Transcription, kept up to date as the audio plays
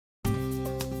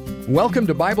Welcome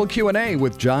to Bible Q&A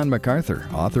with John MacArthur,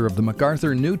 author of the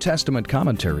MacArthur New Testament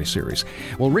Commentary Series.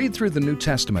 We'll read through the New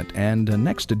Testament, and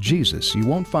next to Jesus, you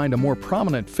won't find a more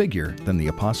prominent figure than the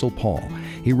Apostle Paul.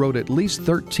 He wrote at least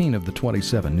 13 of the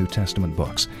 27 New Testament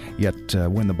books. Yet,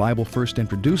 when the Bible first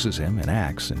introduces him in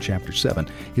Acts in chapter 7,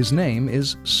 his name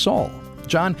is Saul.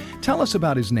 John, tell us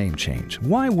about his name change.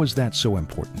 Why was that so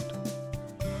important?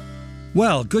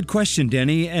 Well, good question,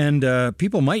 Denny. And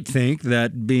people might think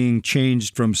that being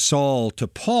changed from Saul to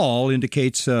Paul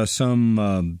indicates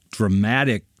some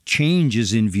dramatic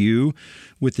changes in view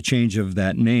with the change of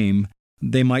that name.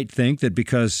 They might think that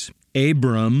because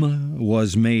Abram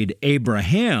was made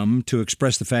Abraham to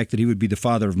express the fact that he would be the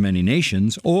father of many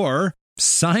nations, or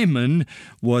Simon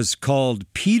was called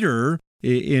Peter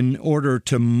in order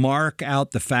to mark out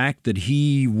the fact that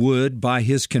he would, by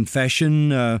his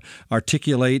confession,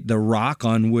 articulate the rock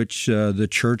on which the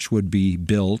church would be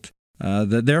built.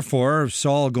 Therefore,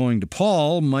 Saul going to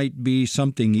Paul might be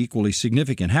something equally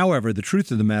significant. However, the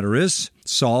truth of the matter is,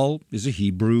 Saul is a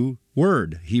Hebrew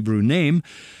word, Hebrew name,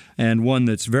 and one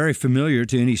that's very familiar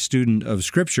to any student of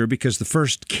Scripture because the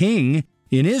first king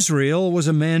in Israel was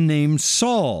a man named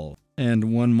Saul.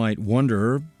 And one might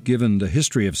wonder, given the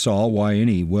history of Saul, why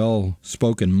any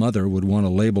well-spoken mother would want to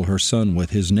label her son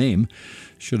with his name.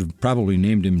 Should have probably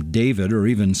named him David, or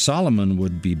even Solomon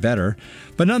would be better.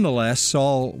 But nonetheless,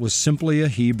 Saul was simply a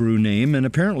Hebrew name, and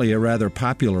apparently a rather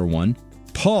popular one.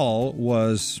 Paul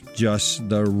was just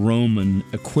the Roman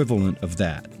equivalent of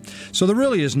that. So there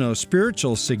really is no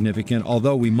spiritual significance,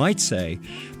 although we might say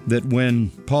that when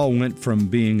Paul went from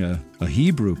being a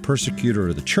Hebrew persecutor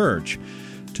of the church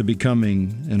to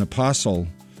becoming an apostle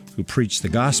who preached the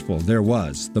gospel, there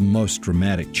was the most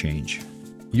dramatic change.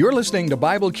 You're listening to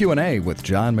Bible Q&A with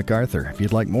John MacArthur. If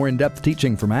you'd like more in-depth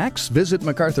teaching from Acts, visit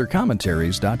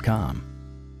MacArthurCommentaries.com.